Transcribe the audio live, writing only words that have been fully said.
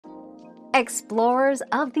Explorers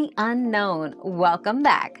of the unknown, welcome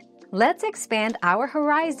back. Let's expand our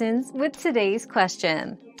horizons with today's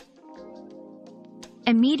question.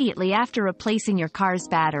 Immediately after replacing your car's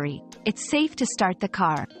battery, it's safe to start the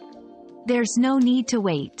car. There's no need to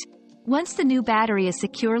wait. Once the new battery is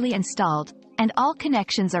securely installed, and all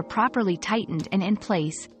connections are properly tightened and in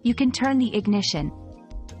place, you can turn the ignition.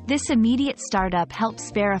 This immediate startup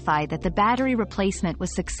helps verify that the battery replacement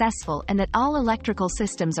was successful and that all electrical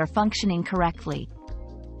systems are functioning correctly.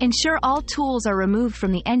 Ensure all tools are removed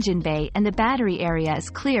from the engine bay and the battery area is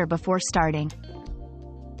clear before starting.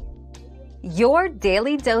 Your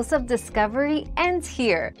daily dose of discovery ends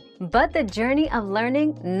here, but the journey of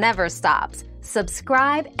learning never stops.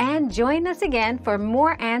 Subscribe and join us again for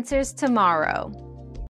more answers tomorrow.